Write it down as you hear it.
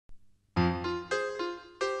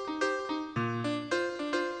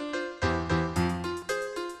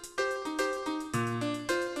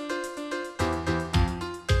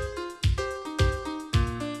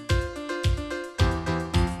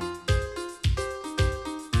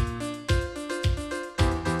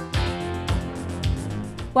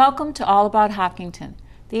Welcome to All About Hopkinton,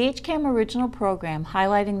 the HCAM original program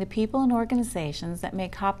highlighting the people and organizations that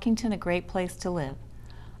make Hopkinton a great place to live.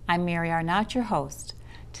 I'm Mary Arnaut, your host.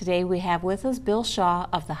 Today we have with us Bill Shaw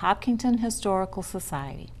of the Hopkinton Historical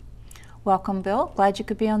Society. Welcome, Bill. Glad you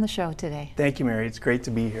could be on the show today. Thank you, Mary. It's great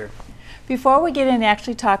to be here. Before we get in and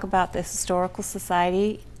actually talk about the Historical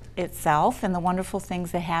Society itself and the wonderful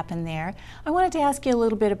things that happen there, I wanted to ask you a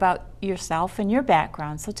little bit about yourself and your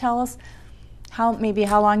background. So tell us how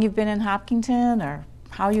long you've been in Hopkinton, or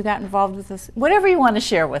how you got involved with this, whatever you want to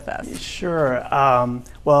share with us. Sure.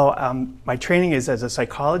 My training is as a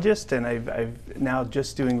psychologist, and I've now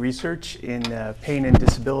just doing research in pain and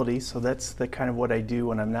disability. So that's the kind of what I do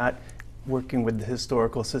when I'm not working with the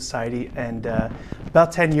Historical Society. And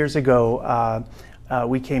about 10 years ago,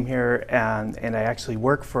 we came here, and I actually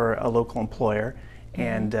work for a local employer,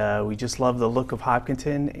 and we just love the look of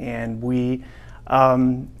Hopkinton, and we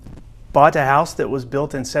bought a house that was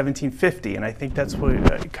built in 1750, and I think that's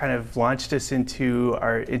what kind of launched us into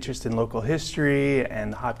our interest in local history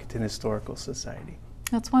and the Hopkinton Historical Society.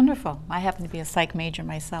 That's wonderful. I happen to be a psych major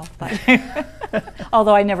myself, but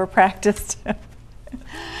although I never practiced.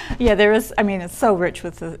 Yeah, there is. I mean, it's so rich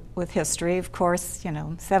with history. Of course,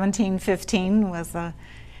 1715 was the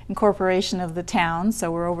incorporation of the town,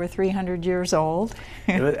 so we're over 300 years old.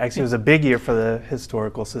 It was a big year for the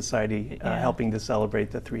Historical Society, helping to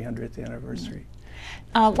celebrate the 300th anniversary.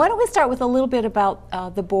 Why don't we start with a little bit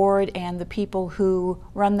about the board and the people who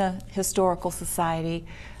run the Historical Society.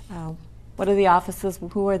 What are the offices?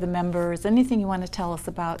 Who are the members? Anything you want to tell us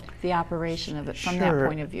about the operation of it from that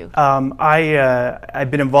point of view?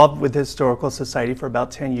 I've been involved with the Historical Society for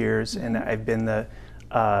about 10 years, and I've been the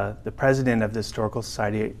president of the Historical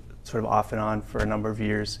Society sort of off and on for a number of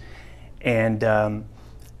years. And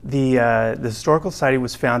the Historical Society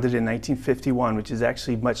was founded in 1951, which is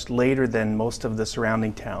actually much later than most of the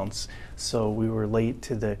surrounding towns. So we were late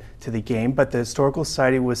to the game, but the Historical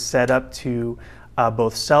Society was set up to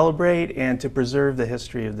both celebrate and to preserve the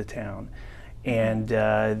history of the town. And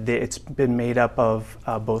it's been made up of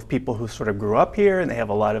both people who sort of grew up here and they have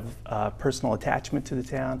a lot of personal attachment to the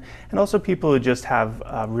town, and also people who just have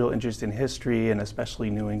real interest in history, and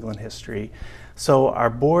especially New England history. So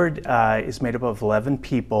our board is made up of 11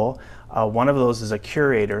 people. One of those is a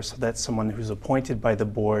curator, so that's someone who's appointed by the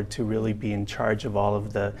board to really be in charge of all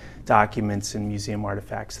of the documents and museum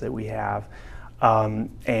artifacts that we have.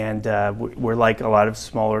 We're like a lot of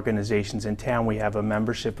small organizations in town. We have a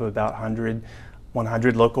membership of about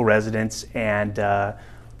 100 local residents, and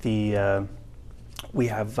we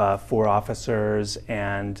have 4 officers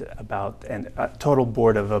and a total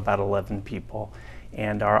board of about 11 people.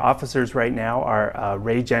 And our officers right now are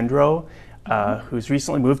Ray Gendro, who's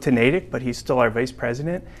recently moved to Natick, but he's still our vice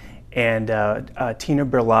president, and Tina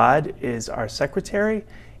Berlad is our secretary,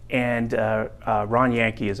 and Ron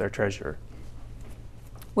Yankee is our treasurer.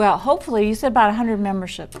 Well, hopefully, you said about 100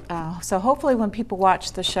 membership, so hopefully when people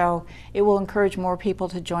watch the show, it will encourage more people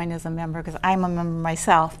to join as a member, because I'm a member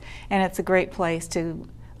myself, and it's a great place to,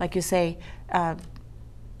 like you say,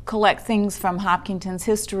 collect things from Hopkinton's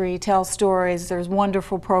history, tell stories. There's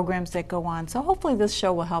wonderful programs that go on, so hopefully this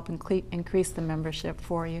show will help increase the membership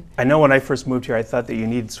for you. I know when I first moved here, I thought that you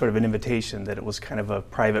needed sort of an invitation, that it was kind of a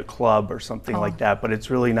private club or something like that, but it's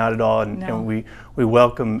really not at all, and we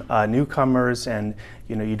welcome newcomers, and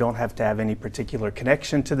you don't have to have any particular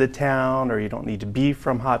connection to the town, or you don't need to be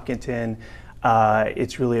from Hopkinton.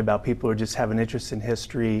 It's really about people who just have an interest in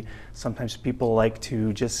history. Sometimes people like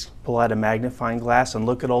to just pull out a magnifying glass and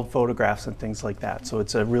look at old photographs and things like that. So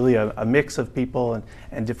it's really a mix of people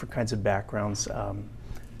and different kinds of backgrounds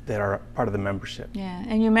that are part of the membership. Yeah,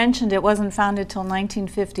 and you mentioned it wasn't founded till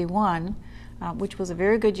 1951, which was a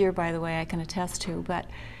very good year, by the way, I can attest to. But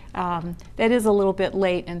that is a little bit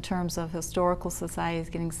late in terms of historical societies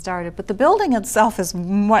getting started. But the building itself is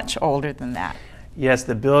much older than that. Yes,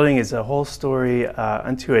 the building is a whole story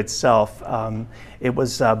unto itself. It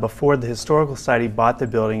was before the Historical Society bought the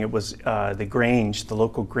building, it was the Grange, the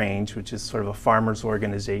local Grange, which is sort of a farmers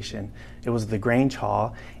organization. It was the Grange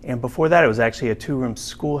Hall, and before that it was actually a 2-room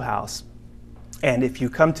schoolhouse. And if you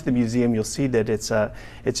come to the museum, you'll see that it's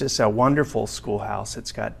just a wonderful schoolhouse.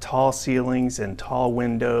 It's got tall ceilings and tall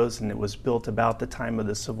windows, and it was built about the time of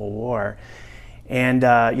the Civil War. And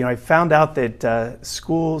I found out that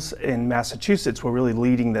schools in Massachusetts were really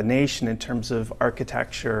leading the nation in terms of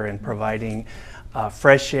architecture and providing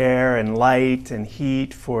fresh air and light and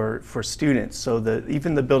heat for students. So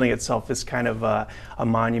even the building itself is kind of a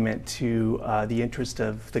monument to the interest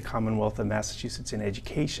of the Commonwealth of Massachusetts in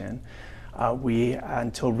education. We,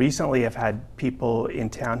 until recently, have had people in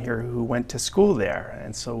town here who went to school there,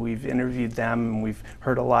 and so we've interviewed them, and we've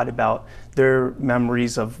heard a lot about their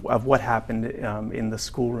memories of what happened in the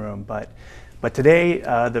schoolroom. But today,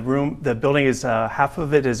 the building is half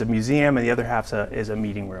of it is a museum, and the other half is a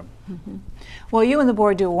meeting room. Mm-hmm. Well, you and the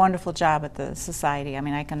board do a wonderful job at the society. I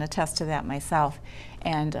mean, I can attest to that myself.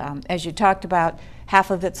 And as you talked about, half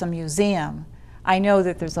of it's a museum. I know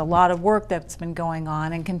that there's a lot of work that's been going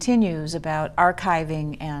on and continues about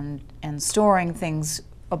archiving and storing things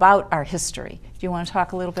about our history. Do you want to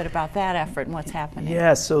talk a little bit about that effort and what's happening?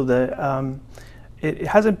 Yeah, so it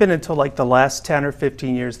hasn't been until like the last 10 or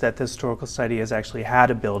 15 years that the Historical Society has actually had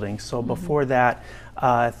a building. So before that,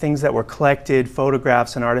 things that were collected,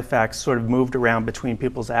 photographs and artifacts, sort of moved around between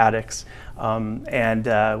people's attics. And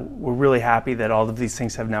we're really happy that all of these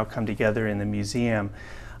things have now come together in the museum.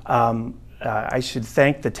 I should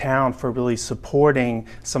thank the town for really supporting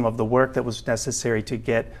some of the work that was necessary to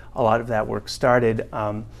get a lot of that work started.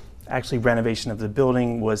 Actually, renovation of the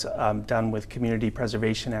building was done with Community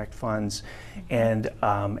Preservation Act funds, and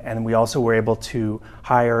we also were able to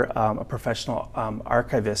hire a professional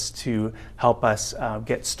archivist to help us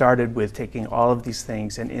get started with taking all of these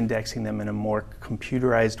things and indexing them in a more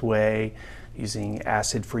computerized way, using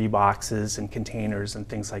acid-free boxes and containers and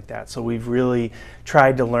things like that. So we've really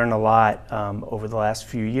tried to learn a lot over the last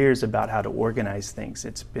few years about how to organize things.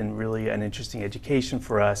 It's been really an interesting education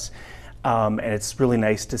for us, and it's really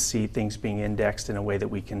nice to see things being indexed in a way that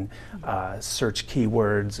we can search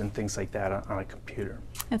keywords and things like that on a computer.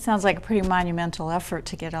 It sounds like a pretty monumental effort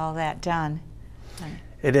to get all that done.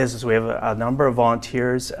 It is. We have a number of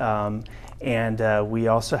volunteers. And we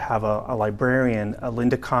also have a librarian,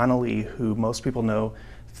 Linda Connolly, who most people know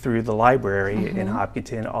through the library in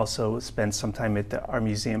Hopkinton, also spends some time at our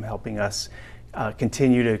museum helping us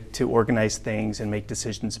continue to organize things and make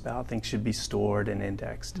decisions about how things should be stored and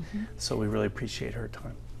indexed. So we really appreciate her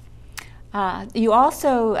time. You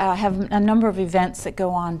also have a number of events that go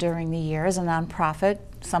on during the year as a nonprofit.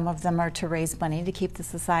 Some of them are to raise money to keep the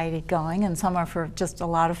society going, and some are for just a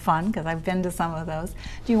lot of fun, because I've been to some of those.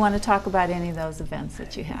 Do you want to talk about any of those events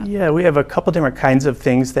that you have? Yeah, we have a couple different kinds of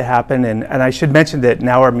things that happen, and I should mention that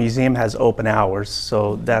now our museum has open hours.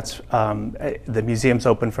 So that's the museum's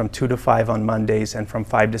open from 2 to 5 on Mondays and from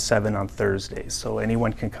 5 to 7 on Thursdays. So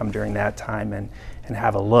anyone can come during that time and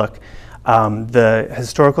have a look. The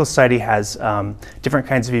Historical Society has different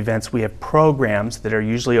kinds of events. We have programs that are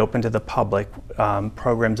usually open to the public,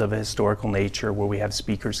 programs of a historical nature where we have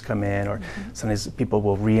speakers come in, or sometimes people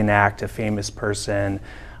will reenact a famous person.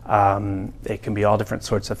 It can be all different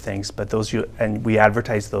sorts of things, but and we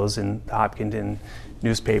advertise those in the Hopkinton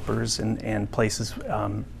newspapers and places,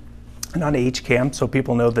 and on HCAM, so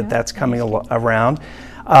people know that that's coming around.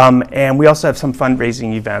 And we also have some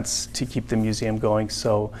fundraising events to keep the museum going.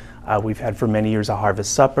 So we've had for many years a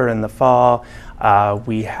harvest supper in the fall.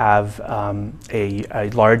 We have a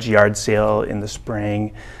large yard sale in the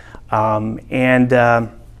spring.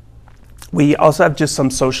 We also have just some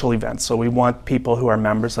social events. So we want people who are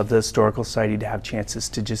members of the Historical Society to have chances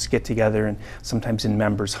to just get together, and sometimes in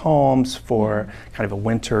members' homes for kind of a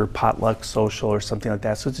winter potluck social or something like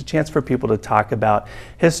that. So it's a chance for people to talk about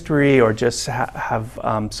history, or just have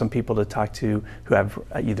some people to talk to who have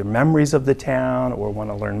either memories of the town or want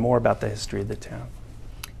to learn more about the history of the town.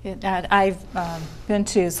 I've been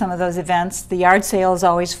to some of those events. The yard sale is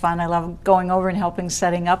always fun. I love going over and helping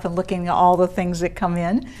setting up and looking at all the things that come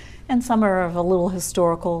in. And some are of a little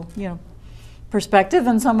historical, perspective,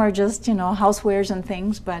 and some are just, housewares and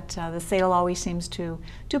things. But the sale always seems to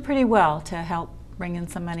do pretty well to help bring in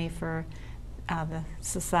some money for the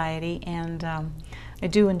society. And I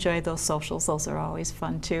do enjoy those socials. Those are always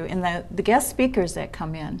fun too. And the guest speakers that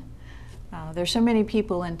come in. There's so many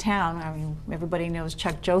people in town. I mean, everybody knows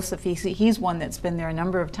Chuck Joseph. He's one that's been there a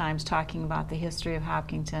number of times talking about the history of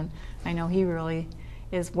Hopkinton. I know he really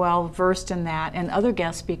is well versed in that, and other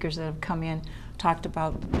guest speakers that have come in talked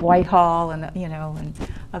about Whitehall and and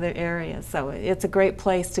other areas. So it's a great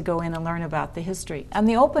place to go in and learn about the history. And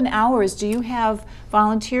the open hours, do you have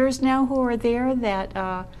volunteers now who are there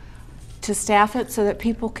that to staff it so that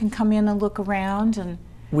people can come in and look around? And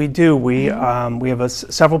we do. We have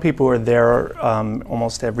several people who are there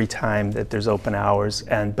almost every time that there's open hours,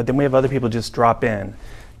 but then we have other people just drop in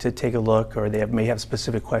to take a look, or they may have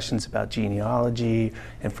specific questions about genealogy,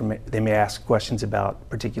 they may ask questions about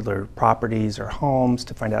particular properties or homes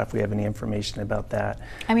to find out if we have any information about that.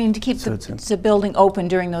 I mean, to keep the building open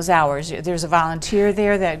during those hours, there's a volunteer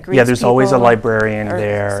there that greets Yeah, there's always a people, librarian or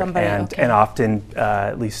there, somebody, and often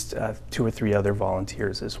at least 2 or 3 other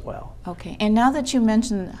volunteers as well. Okay, and now that you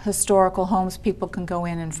mentioned historical homes, people can go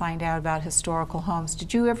in and find out about historical homes.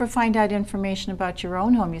 Did you ever find out information about your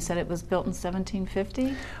own home? You said it was built in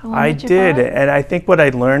 1750? I did, and I think what I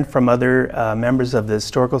learned from other members of the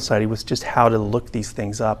Historical Society was just how to look these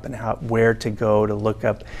things up and where to go to look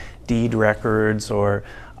up deed records or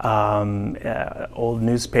old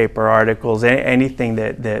newspaper articles, anything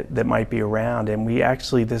that might be around. And we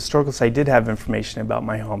actually, the Historical Society did have information about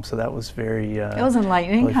my home, so that was very it was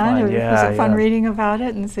enlightening, really huh? fun. Yeah, was it fun reading about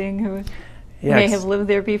it and seeing who may have lived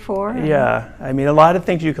there before? Yeah, I mean, a lot of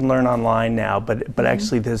things you can learn online now, but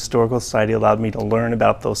actually the Historical Society allowed me to learn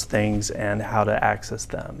about those things and how to access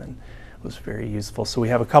them, and it was very useful. So we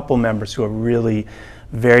have a couple members who are really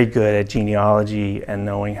very good at genealogy and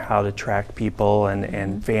knowing how to track people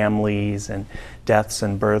and families and deaths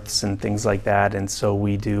and births and things like that, and so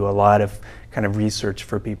we do a lot of kind of research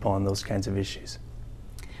for people on those kinds of issues.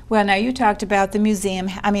 Well, now you talked about the museum,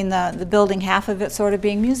 I mean the building, half of it sort of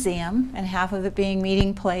being museum and half of it being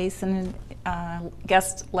meeting place and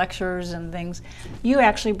guest lectures and things. You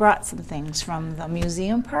actually brought some things from the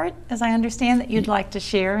museum part, as I understand, that you'd like to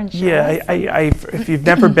share and show us. If you've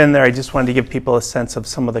never been there, I just wanted to give people a sense of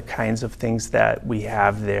some of the kinds of things that we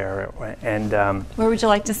have there. And where would you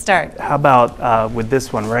like to start? How about with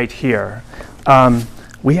this one right here?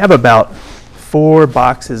 We have about 4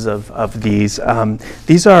 boxes of these.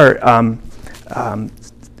 These are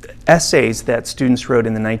essays that students wrote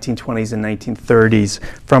in the 1920s and 1930s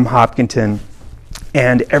from Hopkinton,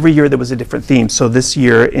 and every year there was a different theme. So this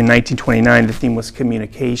year in 1929 the theme was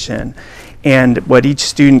communication, and what each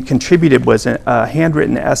student contributed was a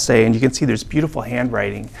handwritten essay, and you can see there's beautiful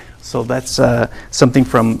handwriting. So that's something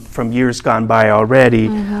from years gone by already.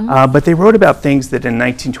 But they wrote about things that in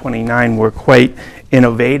 1929 were quite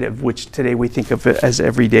innovative, which today we think of as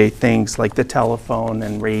everyday things like the telephone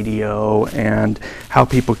and radio and how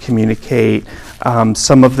people communicate.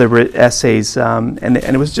 Some of the essays, and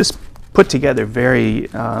it was just put together very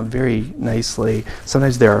nicely.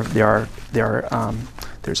 Sometimes there's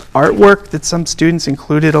artwork that some students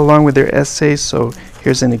included along with their essays. So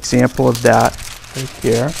here's an example of that right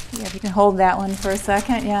here. Yeah, if you can hold that one for a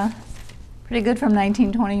second, yeah. Pretty good from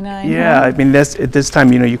 1929. Yeah, huh? I mean, at this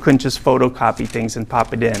time, you couldn't just photocopy things and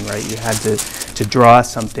pop it in, right? You had to draw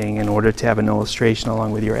something in order to have an illustration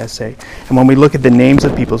along with your essay. And when we look at the names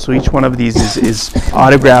of people, so each one of these is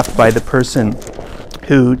autographed by the person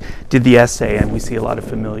who did the essay, and we see a lot of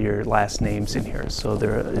familiar last names in here. So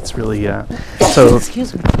it's really, so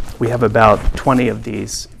Excuse me. we have about 20 of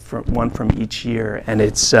these, one from each year, and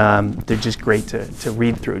they're just great to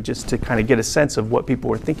read through, just to kind of get a sense of what people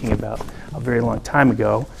were thinking about a very long time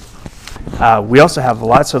ago. We also have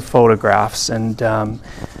lots of photographs, and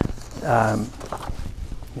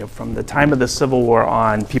from the time of the Civil War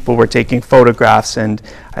on, people were taking photographs, and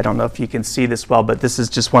I don't know if you can see this well, but this is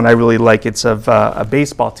just one I really like. It's of a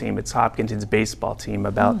baseball team. It's Hopkinton's baseball team.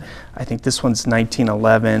 I think this one's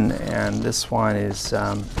 1911, and this one is,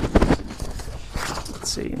 let's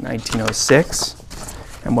see, 1906.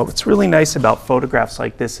 And what's really nice about photographs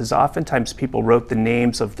like this is oftentimes people wrote the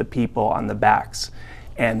names of the people on the backs.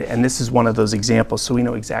 And this is one of those examples, so we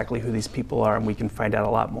know exactly who these people are, and we can find out a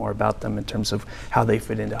lot more about them in terms of how they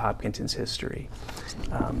fit into Hopkinton's history.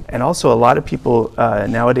 And also a lot of people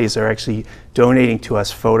nowadays are actually donating to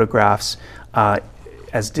us photographs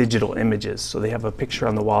as digital images. So they have a picture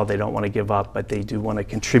on the wall they don't want to give up, but they do want to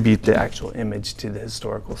contribute the actual image to the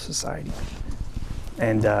Historical Society.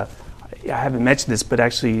 And I haven't mentioned this, but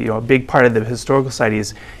actually, a big part of the Historical Society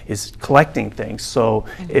is collecting things. So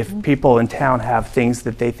if people in town have things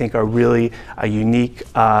that they think are really a unique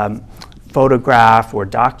photograph or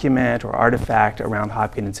document or artifact around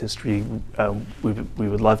Hopkinton's history, we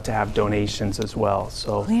would love to have donations as well.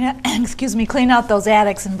 So Clean out those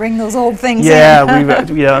attics and bring those old things in.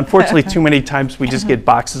 Yeah, unfortunately too many times we just get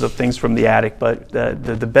boxes of things from the attic, but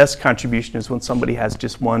the best contribution is when somebody has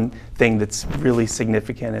just one thing that's really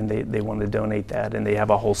significant and they want to donate that, and they have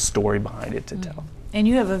a whole story behind it to tell. And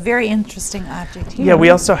you have a very interesting object here. Yeah,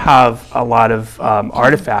 we also have a lot of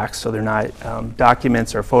artifacts, so they're not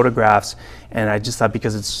documents or photographs, and I just thought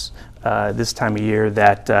because it's this time of year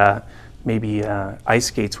that maybe ice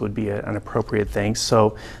skates would be an appropriate thing.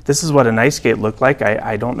 So this is what an ice skate looked like.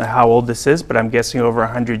 I don't know how old this is, but I'm guessing over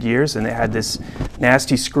 100 years, and it had this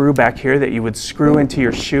nasty screw back here that you would screw into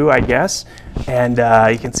your shoe, I guess. And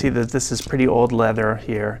you can see that this is pretty old leather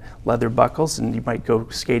here, leather buckles, and you might go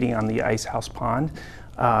skating on the ice house pond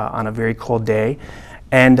on a very cold day.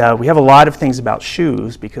 And we have a lot of things about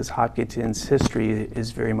shoes because Hopkinton's history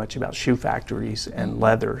is very much about shoe factories and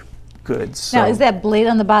leather goods. So now, is that blade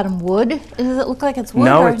on the bottom wood? Does it look like it's wood?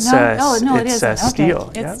 no, or it's no, it it's isn't. steel.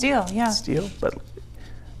 Okay. Yeah. It's steel, yeah. Steel, but it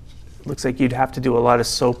looks like you'd have to do a lot of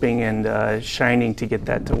soaping and shining to get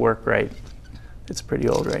that to work right. It's pretty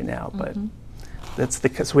old right now, but that's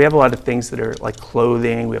the. So we have a lot of things that are like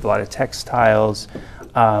clothing. We have a lot of textiles.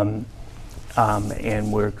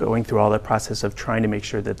 And we're going through all the process of trying to make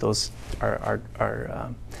sure that those are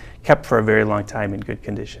kept for a very long time in good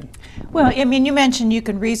condition. Well, I mean, you mentioned you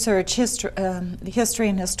can research history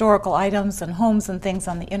and historical items and homes and things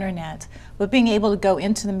on the internet, but being able to go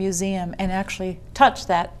into the museum and actually touch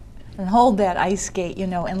that and hold that ice skate, you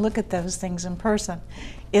know, and look at those things in person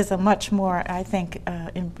is a much more, I think,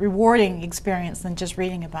 rewarding experience than just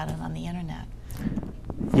reading about it on the internet.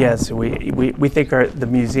 Yes, we think the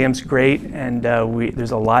museum's great, and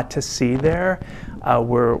there's a lot to see there.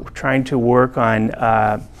 We're trying to work on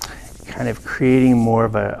kind of creating more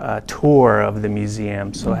of a tour of the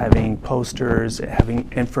museum, so having posters, having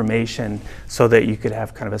information so that you could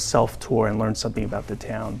have kind of a self-tour and learn something about the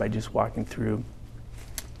town by just walking through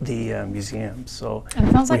the museum. So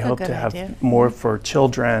we hope to have more for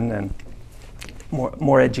children and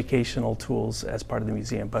more educational tools as part of the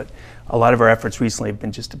museum. But a lot of our efforts recently have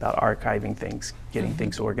been just about archiving things, getting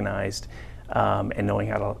things organized, and knowing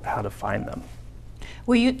how to find them.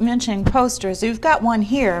 Well, you mentioned posters. You've got one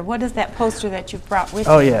here. What is that poster that you've brought with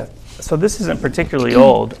you? Oh, yeah. So this isn't particularly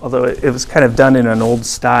old, although it was kind of done in an old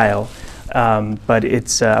style. But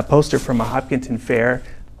it's a poster from a Hopkinton fair,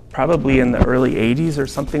 probably in the early 80s or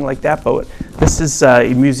something like that. But this is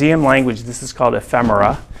museum language. This is called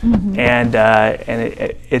ephemera. And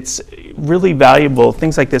it's really valuable.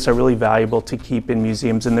 Things like this are really valuable to keep in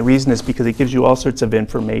museums, and the reason is because it gives you all sorts of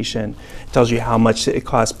information. It tells you how much it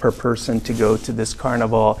costs per person to go to this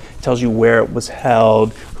carnival. It tells you where it was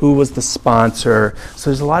held, who was the sponsor. So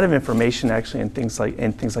there's a lot of information actually in things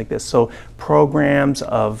like this. So programs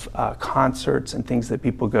of concerts and things that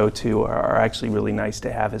people go to are actually really nice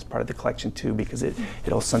to have as part of the collection too, because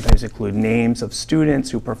it'll sometimes include names of students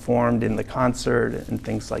who performed in the concert and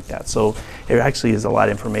things like that. So it actually is a lot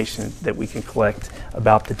of information that we can collect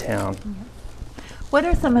about the town. What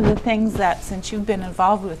are some of the things that, since you've been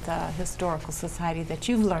involved with the Historical Society, that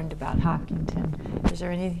you've learned about Hopkinton? Is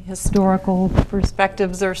there any historical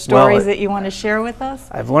perspectives or stories that you want to share with us?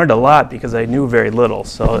 I've learned a lot because I knew very little.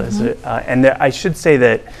 So, I should say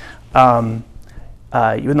that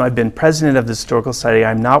even though I've been president of the Historical Society,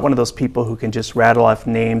 I'm not one of those people who can just rattle off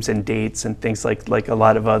names and dates and things like a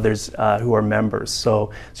lot of others who are members.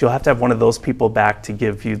 So you'll have to have one of those people back to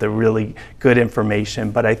give you the really good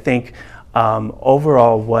information. But I think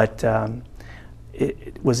overall what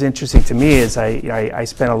it was interesting to me is I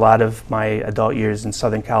spent a lot of my adult years in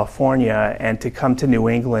Southern California, and to come to New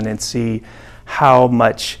England and see how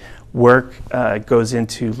much work goes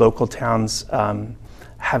into local towns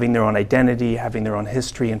having their own identity, having their own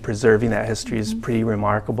history, and preserving that history is pretty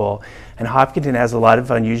remarkable. And Hopkinton has a lot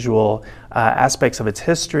of unusual aspects of its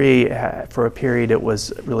history. For a period, it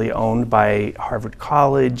was really owned by Harvard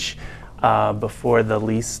College before the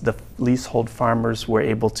leasehold farmers were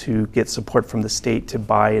able to get support from the state to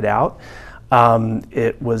buy it out.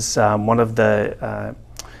 It was one of the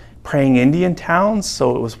praying Indian towns,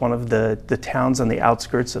 so it was one of the towns on the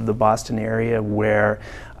outskirts of the Boston area where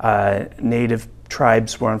native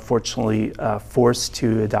tribes were unfortunately forced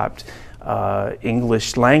to adopt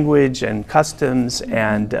English language and customs,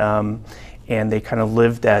 and they kind of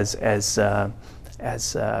lived as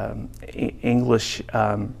English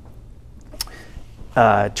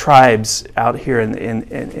tribes out here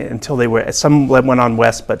until they were. Some went on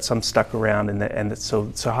west, but some stuck around, and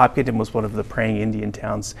so Hopkinton was one of the praying Indian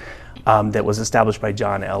towns that was established by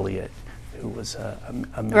John Eliot, who was a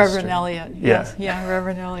minister. Reverend Eliot, yes. Yeah,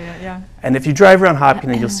 Reverend Eliot, yeah. And if you drive around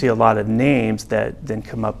Hopkinton, you'll see a lot of names that then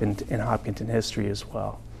come up in Hopkinton history as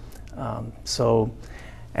well.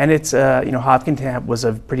 And it's, Hopkinton was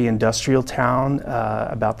a pretty industrial town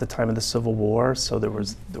about the time of the Civil War, so there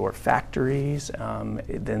were factories.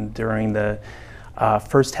 Then during the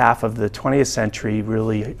first half of the 20th century,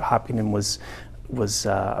 really Hopkinton was was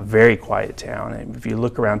a very quiet town. And if you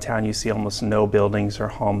look around town, you see almost no buildings or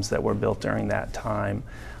homes that were built during that time.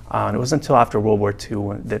 And it wasn't until after World War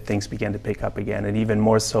II that things began to pick up again, and even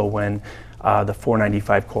more so when the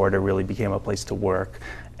 495 corridor really became a place to work.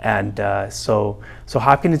 And so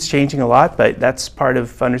Hopkinton's changing a lot, but that's part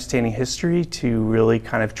of understanding history, to really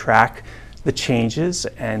kind of track the changes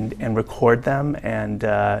and record them and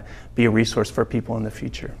be a resource for people in the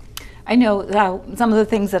future. I know some of the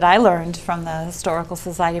things that I learned from the Historical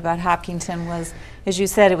Society about Hopkinton was, as you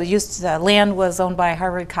said, it was land was owned by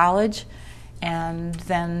Harvard College, and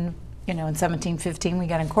then, you know, in 1715 we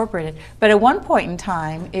got incorporated. But at one point in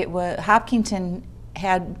time, Hopkinton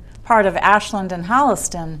had part of Ashland and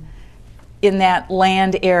Holliston in that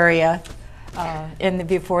land area,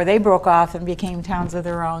 before they broke off and became towns of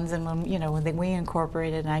their own, and when we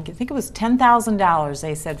incorporated, and I think it was $10,000.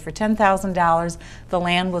 They said for $10,000 the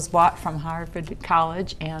land was bought from Harvard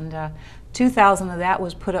College, and $2,000 of that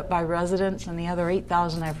was put up by residents, and the other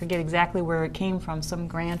 $8,000, I forget exactly where it came from, some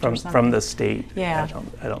grant or something. From the state. Yeah.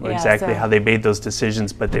 I don't know exactly how they made those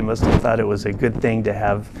decisions, but they must have thought it was a good thing to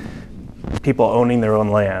have people owning their own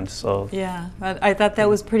land. So yeah, I thought that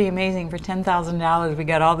was pretty amazing. For $10,000, we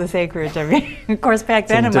got all this acreage. I mean, of course, back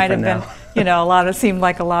then it might have been, seemed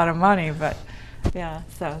like a lot of money, but yeah.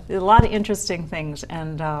 So a lot of interesting things,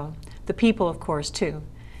 and the people, of course, too.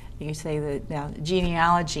 You say the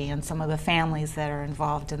genealogy and some of the families that are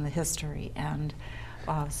involved in the history, and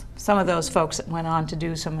some of those folks that went on to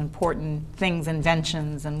do some important things,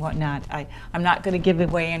 inventions and whatnot. I'm not going to give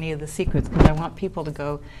away any of the secrets, because I want people to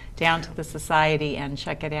go down to the society and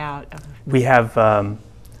check it out. We have,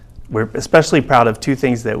 we're especially proud of two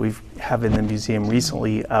things that we have in the museum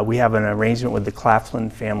recently. We have an arrangement with the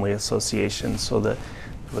Claflin Family Association. So there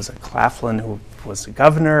was a Claflin who was a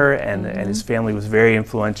governor, and his family was very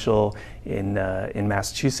influential in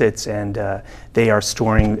Massachusetts, and they are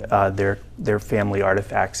storing their family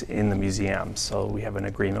artifacts in the museum. So we have an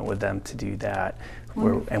agreement with them to do that,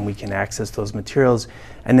 and we can access those materials.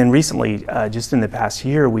 And then recently, just in the past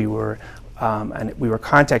year, we were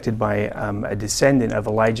contacted by a descendant of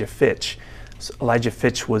Elijah Fitch. So Elijah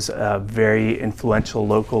Fitch was a very influential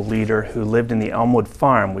local leader who lived in the Elmwood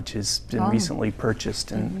Farm, which has been recently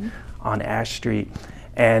purchased on Ash Street,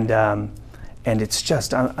 and it's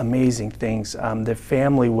just amazing things. The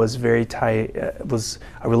family was very tight.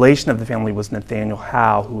 A relation of the family was Nathaniel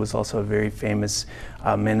Howe, who was also a very famous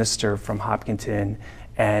minister from Hopkinton,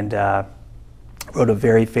 and wrote a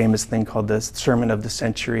very famous thing called the Sermon of the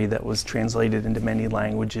Century that was translated into many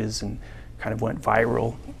languages and kind of went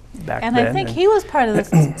viral back then. And I think he was part of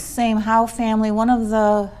the same Howe family. One of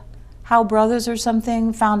the Howe brothers or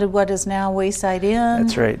something founded what is now Wayside Inn.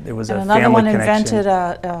 That's right. There was a another family one connection.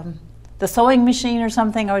 Invented the sewing machine or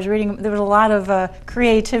something. I was reading, there was a lot of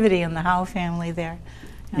creativity in the Howe family there.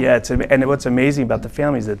 Yeah, and what's amazing about the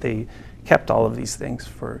family is that they kept all of these things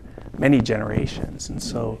for many generations, and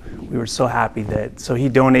so we were so happy that, so he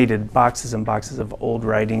donated boxes and boxes of old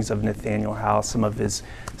writings of Nathaniel Howe, some of his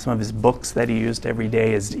books that he used every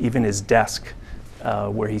day, even his desk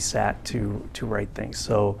where he sat to write things.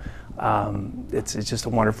 So it's just a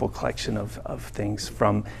wonderful collection of things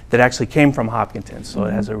that actually came from Hopkinton, so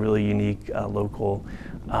it has a really unique local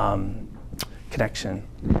connection.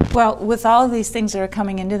 Well, with all of these things that are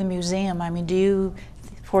coming into the museum, I mean, do you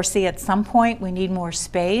foresee at some point we need more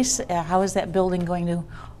space? How is that building going to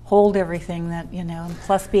hold everything that, and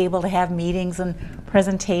plus be able to have meetings and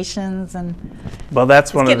presentations? And well,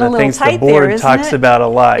 that's one of the things the board talks about a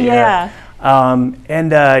lot. Yeah. One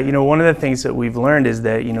of the things that we've learned is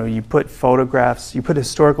that, you put photographs, you put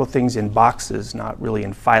historical things in boxes, not really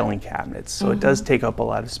in filing cabinets. So it does take up a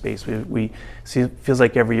lot of space. We see, it feels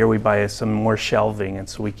like every year we buy some more shelving, and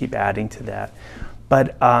so we keep adding to that.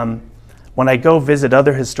 But when I go visit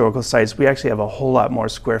other historical sites, we actually have a whole lot more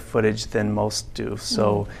square footage than most do.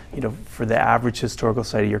 So, for the average historical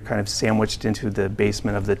site, you're kind of sandwiched into the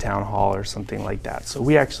basement of the town hall or something like that. So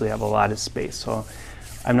we actually have a lot of space. So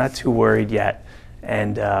I'm not too worried yet.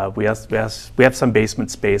 And we have some basement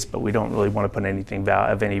space, but we don't really want to put anything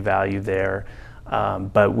of any value there.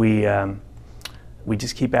 But we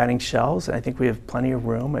just keep adding shelves, and I think we have plenty of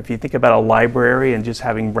room. If you think about a library and just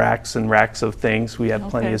having racks and racks of things, we have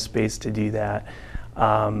plenty of space to do that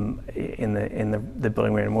in the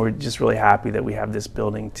building we're in. We're just really happy that we have this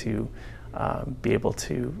building to be able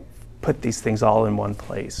to put these things all in one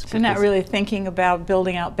place. So not really thinking about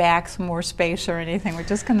building out back some more space or anything. We're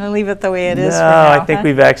just going to leave it the way it is for now. No, I think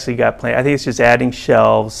we've actually got plenty. I think it's just adding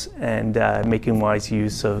shelves and making wise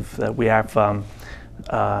use of. We have.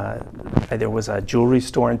 There was a jewelry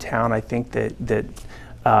store in town, I think, that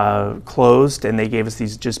closed, and they gave us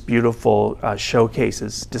these just beautiful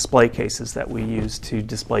showcases, display cases that we use to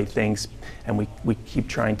display things, and we keep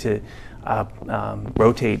trying to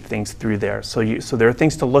rotate things through there. So there are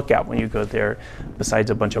things to look at when you go there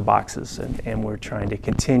besides a bunch of boxes, and we're trying to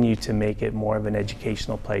continue to make it more of an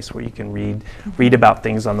educational place where you can read about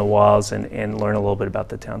things on the walls and learn a little bit about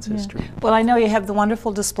the town's history. Well, I know you have the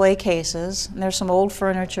wonderful display cases, and there's some old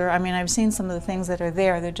furniture. I mean, I've seen some of the things that are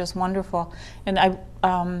there. They're just wonderful. And I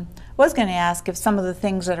was going to ask if some of the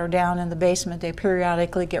things that are down in the basement, they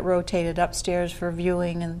periodically get rotated upstairs for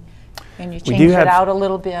viewing, and you change it out a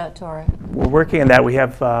little bit, or? We're working on that. We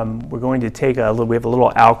have, we're going to take we have a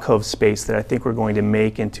little alcove space that I think we're going to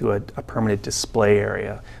make into a permanent display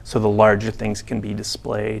area, so the larger things can be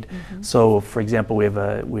displayed. So, for example, we have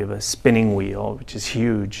a spinning wheel, which is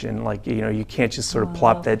huge, and you can't just sort of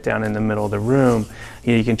plop that down in the middle of the room.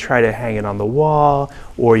 You can try to hang it on the wall,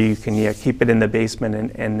 or you can keep it in the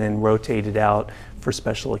basement and then rotate it out for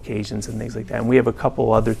special occasions and things like that. And we have a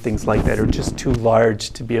couple other things like that are just too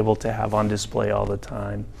large to be able to have on display all the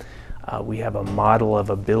time. We have a model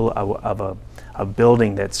of a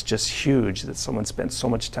building that's just huge, that someone spent so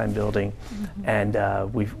much time building, and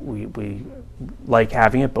we like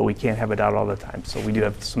having it, but we can't have it out all the time. So we do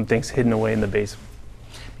have some things hidden away in the basement.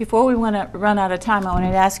 Before we want to run out of time, I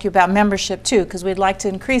wanted to ask you about membership too, because we'd like to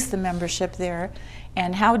increase the membership there.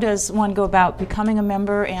 And how does one go about becoming a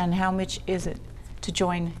member, and how much is it to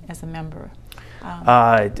join as a member?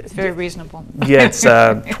 It's very reasonable. Yeah, it's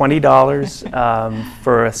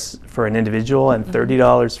 $20 for an individual, and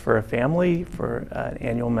 $30 for a family for an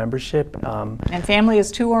annual membership. And family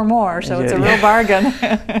is 2 or more, so it's a real bargain.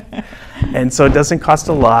 And so it doesn't cost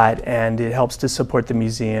a lot, and it helps to support the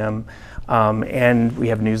museum. And we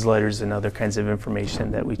have newsletters and other kinds of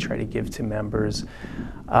information that we try to give to members.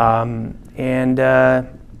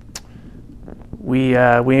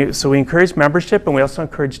 So we encourage membership, and we also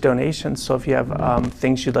encourage donations. So if you have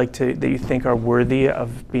things that you think are worthy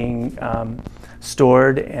of being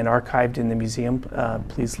stored and archived in the museum,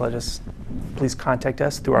 please contact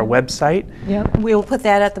us through our website. Yep, we'll put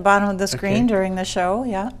that at the bottom of the screen during the show.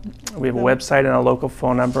 Yeah. We have a website and a local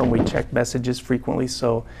phone number, and we check messages frequently.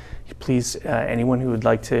 So please, anyone who would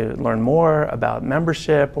like to learn more about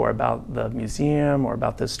membership or about the museum or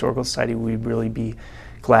about the Historical Society, we'd really be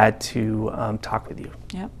glad to talk with you.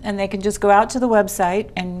 Yep, and they can just go out to the website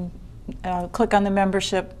and click on the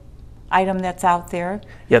membership item that's out there.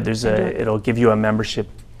 Yeah, it'll give you a membership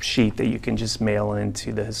sheet that you can just mail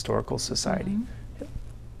into the Historical Society. Yep.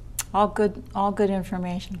 All good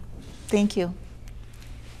information. Thank you.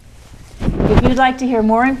 If you'd like to hear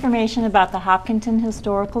more information about the Hopkinton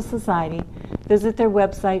Historical Society, visit their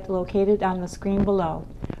website located on the screen below.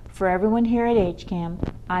 For everyone here at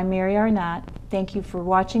HCAM, I'm Mary Arnaut. Thank you for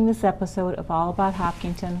watching this episode of All About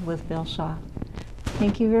Hopkinton with Bill Shaw.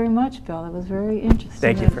 Thank you very much, Bill. It was very interesting.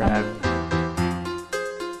 Thank you for having me.